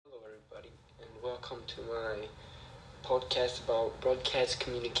welcome to my podcast about broadcast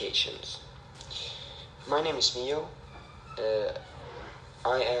communications. My name is Mio.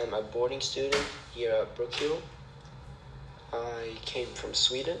 I am a boarding student here at Brookhill. I came from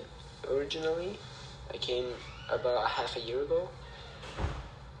Sweden originally. I came about half a year ago.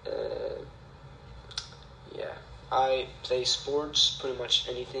 I play sports, pretty much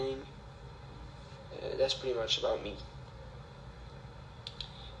anything. That's pretty much about me.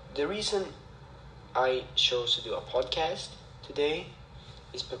 The reason I chose to do a podcast today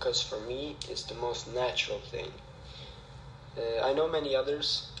is because for me it's the most natural thing. I know many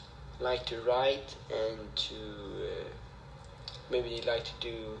others like to write and to maybe they like to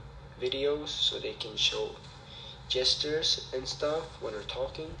do videos so they can show gestures and stuff when they're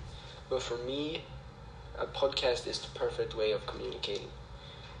talking, but for me a podcast is the perfect way of communicating.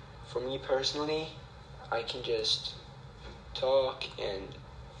 For me personally, I can just talk and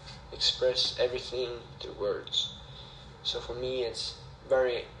express everything through words. So for me it's a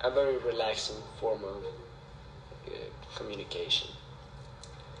very relaxing form of communication.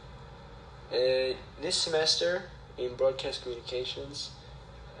 This semester in broadcast communications,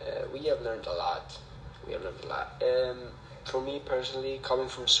 we have learned a lot. For me personally, coming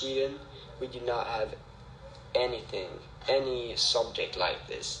from Sweden, we do not have any subject like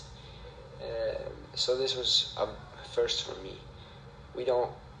this. So this was a first for me.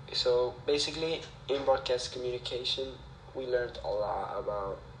 So basically, in broadcast communication, we learned a lot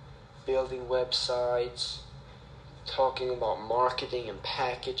about building websites, talking about marketing and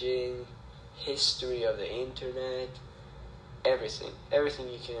packaging, history of the internet, everything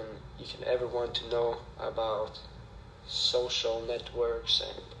you can ever want to know about social networks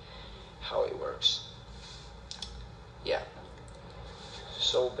and how it works. Yeah.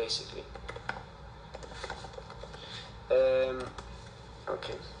 So basically,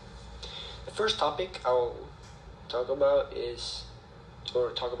 okay. The first topic I'll talk about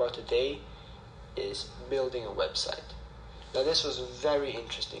today is building a website. Now this was very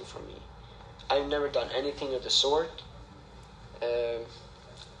interesting for me. I've never done anything of the sort.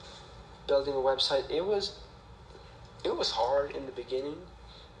 Building a website, it was hard in the beginning,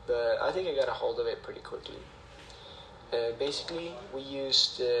 but I think I got a hold of it pretty quickly. Basically, we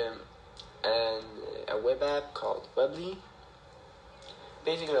used a web app called Weebly.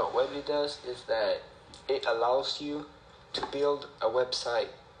 Basically, what Weebly does is that it allows you to build a website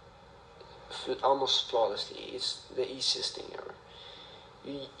almost flawlessly. It's the easiest thing ever.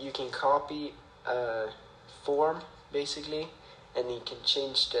 You can copy a form, basically, and you can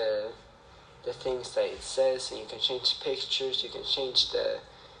change the things that it says, and you can change pictures,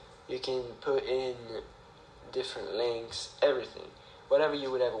 you can put in different links, everything. Whatever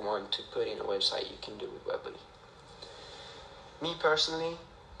you would ever want to put in a website, you can do with Weebly. Me personally,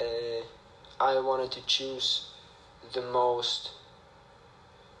 I wanted to choose the most,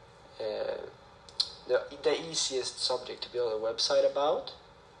 the easiest subject to build a website about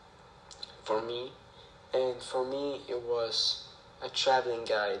for me. And for me, it was a traveling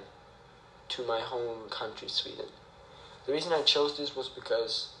guide to my home country, Sweden. The reason I chose this was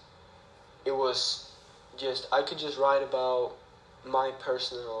because it was I could just write about my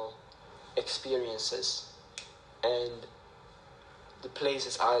personal experiences and the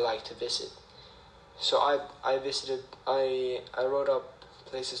places I like to visit. So I wrote up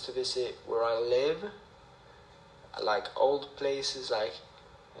places to visit where I live, like old places like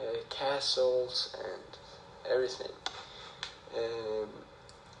castles and everything.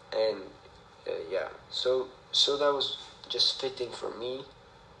 So that was just fitting for me,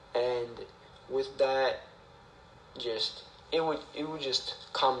 and with that, it would just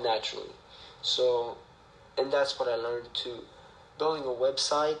come naturally. So, and that's what I learned too. Building a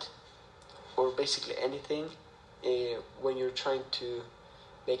website, or basically anything, when you're trying to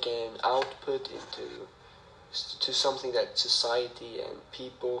make an output to something that society and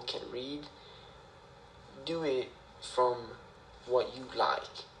people can read, do it from what you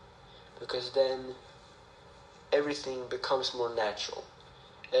like, because then everything becomes more natural.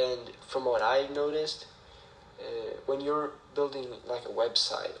 And from what I noticed, when you're building like a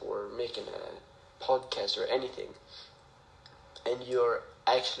website or making a podcast or anything, and you're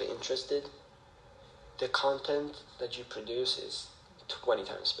actually interested, the content that you produce is 20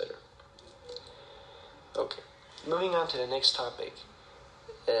 times better. Okay, moving on to the next topic,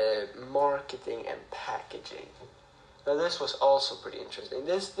 marketing and packaging. Now this was also pretty interesting.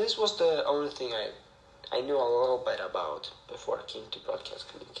 This was the only thing I knew a little bit about before I came to broadcast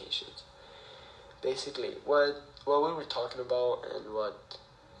communications. Basically, what we were talking about and what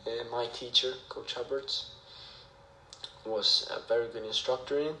my teacher, Coach Hubbard's, was a very good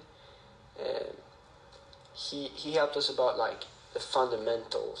instructor in, he helped us about like the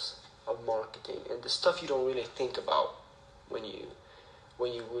fundamentals of marketing and the stuff you don't really think about when you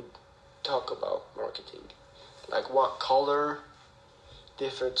would talk about marketing, like what color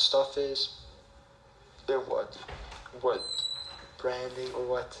different stuff is, and what branding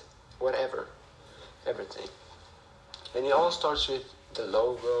or whatever, everything. And it all starts with the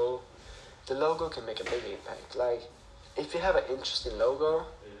logo. The logo can make a big impact. Like if you have an interesting logo,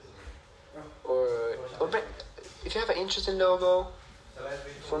 or if you have an interesting logo,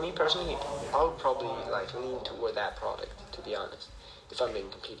 for me personally, I would probably like lean toward that product, to be honest, if I'm being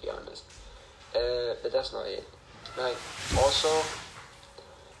completely honest. But that's not it. Like also,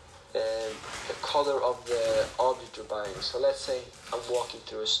 the color of the object you're buying. So let's say I'm walking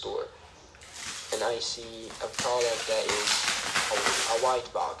through a store and I see a product that is a white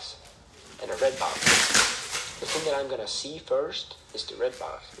box and a red box. The thing that I'm gonna see first is the red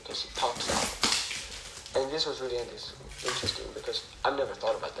box because it pops out. And this was really interesting because I've never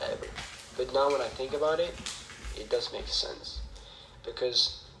thought about that ever. But now when I think about it, it does make sense.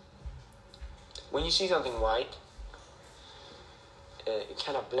 Because when you see something white, it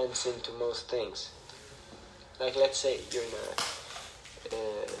kind of blends into most things. Like let's say you're in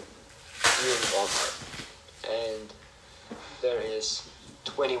Walmart and there is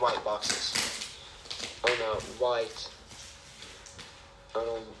 20 white boxes on a white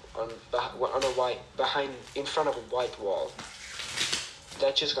in front of a white wall.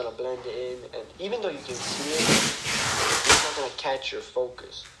 That's just gonna blend in, and even though you can see it, it's not gonna catch your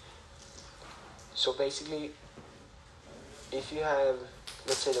focus. So basically, if you have,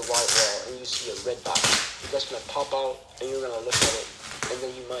 let's say, the white wall and you see a red box, that's gonna pop out and you're gonna look at it, and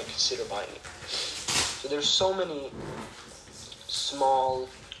then you might consider buying it. So there's so many small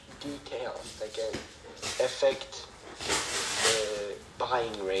details that can affect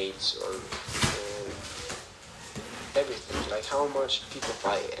buying rates or everything, like how much people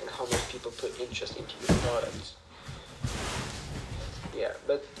buy it and how much people put interest into your products. Yeah,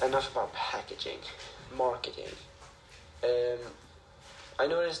 but enough about packaging, marketing. I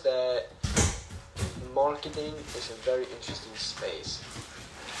noticed that marketing is a very interesting space.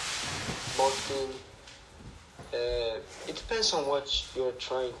 Marketing, it depends on what you're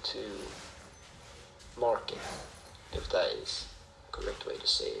trying to market, if that is the correct way to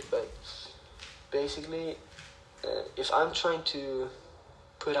say it. But basically, if I'm trying to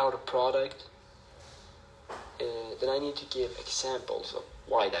put out a product, then I need to give examples of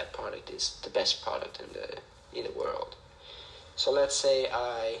why that product is the best product in the world. So let's say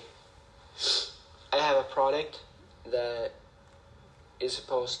I have a product that is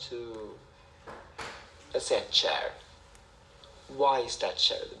supposed to, let's say, a chair. Why is that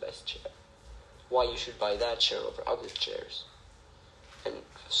chair the best chair? Why you should buy that chair over other chairs, and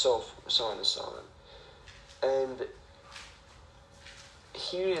so on and so on. And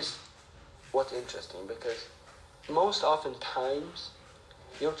here is what's interesting, because most often times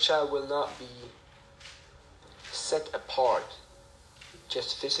your chair will not be set apart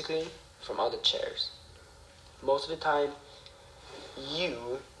just physically from other chairs. Most of the time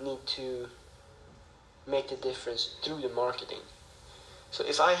you need to make the difference through the marketing. So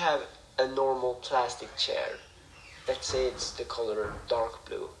if I have a normal plastic chair, let's say it's the color dark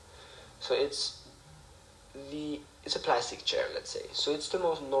blue, so it's a plastic chair, let's say, so it's the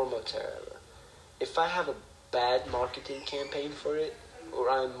most normal chair ever. If I have a bad marketing campaign for it, or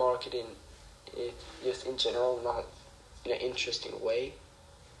I'm marketing it just in general, not in an interesting way,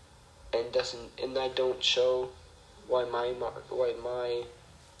 and I don't show why my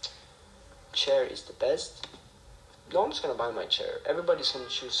chair is the best, no one's gonna buy my chair. Everybody's gonna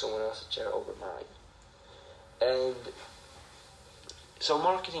choose someone else's chair over mine. And so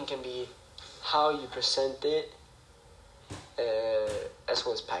marketing can be how you present it, as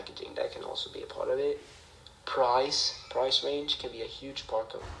well as packaging. That can also be a part of it. Price range can be a huge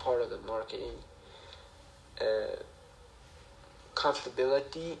part of the marketing.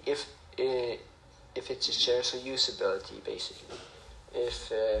 Comfortability, if it's a chair, so usability basically.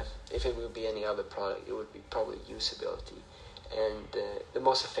 If it would be any other product, it would be probably usability and the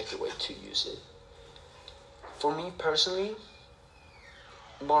most effective way to use it. For me personally,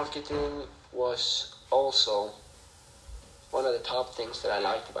 marketing was also one of the top things that I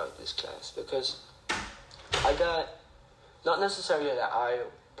liked about this class, because I got, not necessarily that I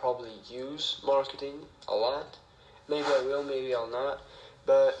probably use marketing a lot, maybe I will, maybe I'll not,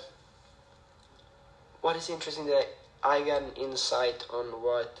 but what is interesting that I got an insight on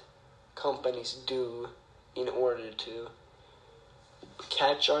what companies do in order to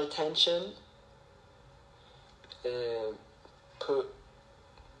catch our attention, put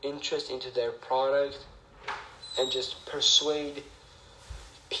interest into their product, and just persuade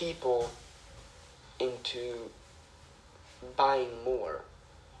people into buying more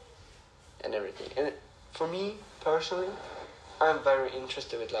and everything. And for me personally, I'm very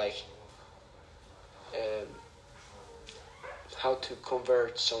interested with like how to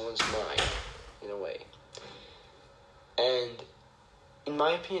convert someone's mind in a way. And in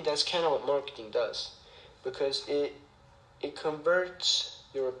my opinion, that's kind of what marketing does, because it converts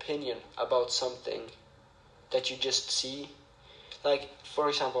your opinion about something that you just see. Like, for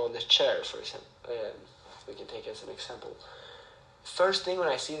example, the chair, we can take as an example. First thing when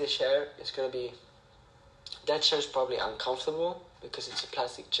I see the chair, it's going to be, that chair is probably uncomfortable because it's a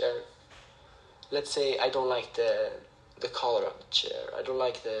plastic chair. Let's say I don't like the color of the chair. I don't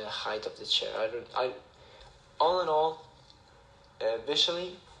like the height of the chair. All in all,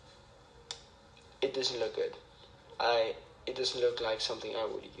 visually, it doesn't look good. It doesn't look like something I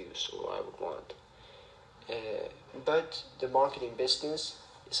would use or I would want. But the marketing business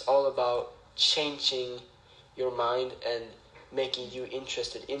is all about changing your mind and making you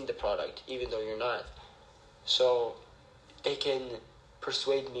interested in the product, even though you're not. So they can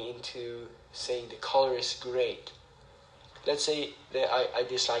persuade me into saying the color is great. Let's say that I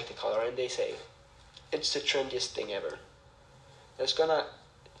dislike the color and they say it's the trendiest thing ever. That's gonna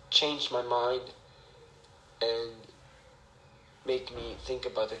change my mind and make me think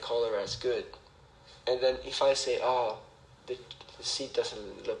about the color as good. And then if I say, the seat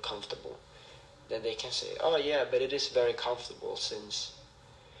doesn't look comfortable, then they can say, yeah, but it is very comfortable since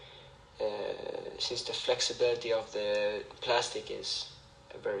the flexibility of the plastic is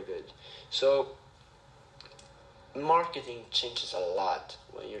very good. So marketing changes a lot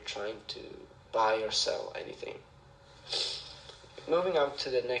when you're trying to buy or sell anything. Moving on to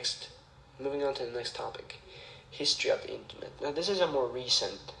the next topic, history of the internet. Now this is a more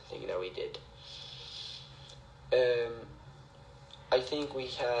recent thing that we did. I think we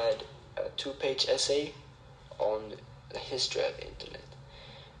had a 2-page essay on the history of the internet.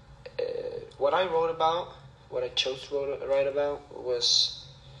 What I chose to write about was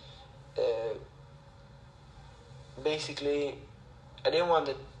basically, I didn't want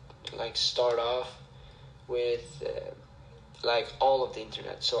to start off with all of the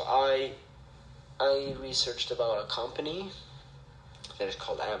internet. So I researched about a company that is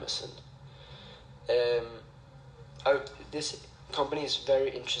called Amazon. This company is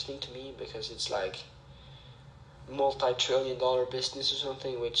very interesting to me because it's multi-trillion-dollar business or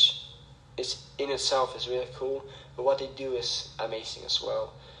something, which is in itself is really cool. But what they do is amazing as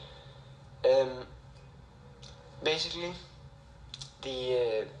well. Basically,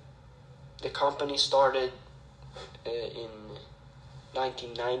 the company started in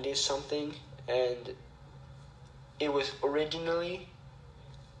 1990 something, and it was originally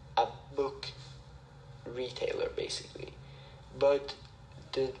a book retailer basically, but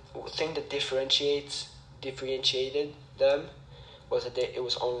the thing that differentiated them was that it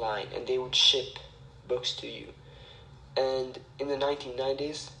was online and they would ship books to you. And in the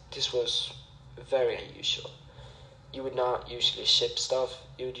 1990s, this was very unusual. You would not usually ship stuff.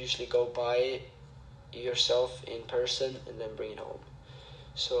 You would usually go buy it yourself in person and then bring it home.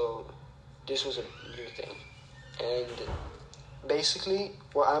 So this was a new thing. And basically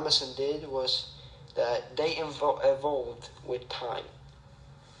what Amazon did was that they evolved with time.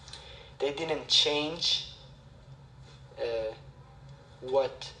 They didn't change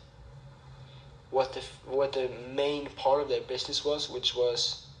what the main part of their business was, which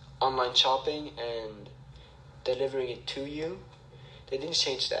was online shopping and delivering it to you. They didn't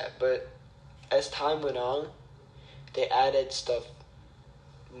change that, but as time went on, they added stuff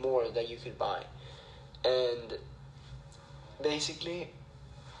more that you could buy. And basically,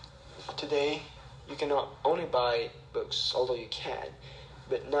 today you cannot only buy books, although you can,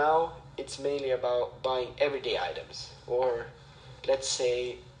 but now it's mainly about buying everyday items, or let's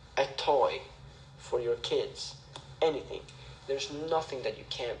say a toy for your kids, anything. There's nothing that you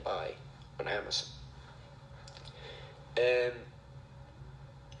can't buy on Amazon.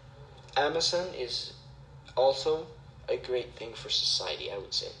 Amazon is also a great thing for society, I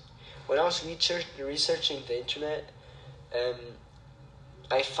would say. When I was researching the internet,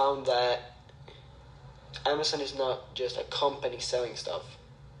 I found that Amazon is not just a company selling stuff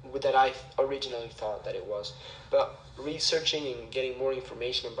that I originally thought that it was, but researching and getting more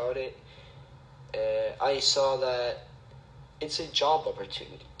information about it, I saw that it's a job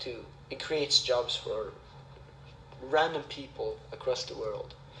opportunity too. It creates jobs for random people across the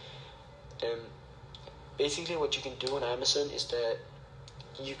world. Basically what you can do on Amazon is that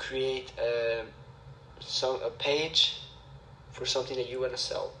you create a page for something that you want to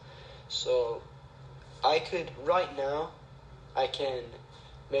sell. So right now, I can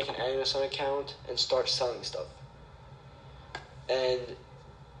make an Amazon account and start selling stuff. And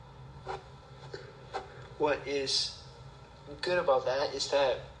what is good about that is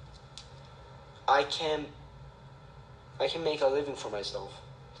that I can make a living for myself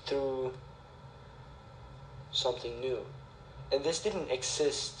through something new. And this didn't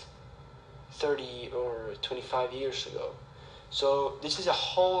exist 30 or 25 years ago. So this is a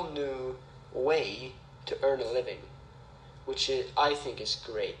whole new way to earn a living, which I think is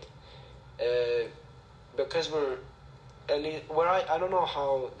great. Because I don't know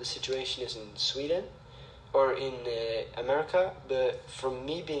how the situation is in Sweden or in America, but from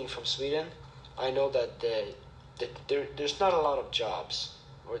me being from Sweden, I know that there's not a lot of jobs.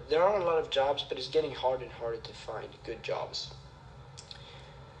 Or there are a lot of jobs, but it's getting harder and harder to find good jobs.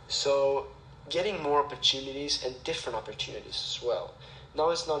 So getting more opportunities and different opportunities as well. Now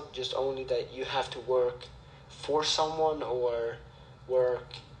it's not just only that you have to work for someone or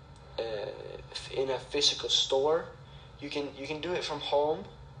work in a physical store. You can do it from home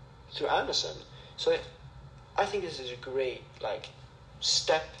through Amazon. So I think this is a great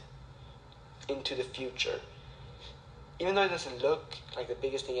step into the future. Even though it doesn't look like the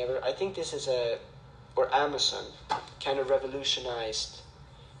biggest thing ever, I think this is Amazon kind of revolutionized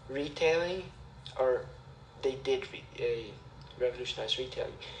retailing, or they did revolutionize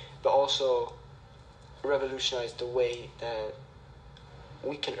retailing, but also revolutionized the way that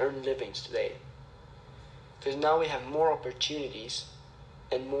we can earn livings today. Because now we have more opportunities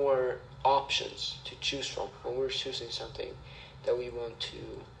and more options to choose from when we're choosing something that we want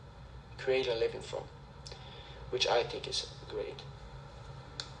to create a living from, which I think is great.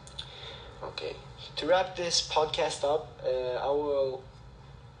 Okay, to wrap this podcast up, I will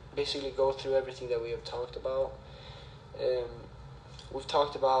basically go through everything that we have talked about. We've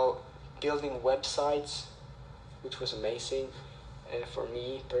talked about building websites, which was amazing for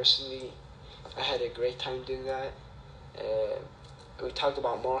me personally. I had a great time doing that. We talked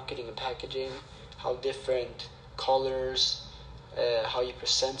about marketing and packaging, how different colors, how you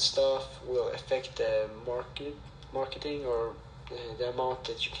present stuff will affect the marketing or the amount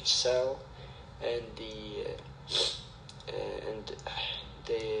that you can sell, and the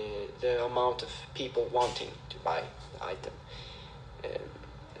amount of people wanting to buy the item.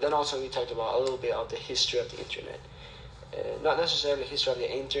 Then also we talked about a little bit of the history of the internet. Not necessarily the history of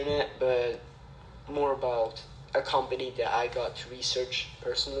the internet, but more about a company that I got to research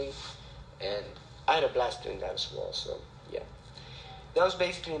personally, and I had a blast doing that as well. So yeah, that was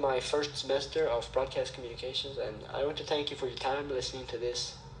basically my first semester of broadcast communications, and I want to thank you for your time listening to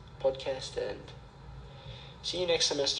this podcast, and see you next semester.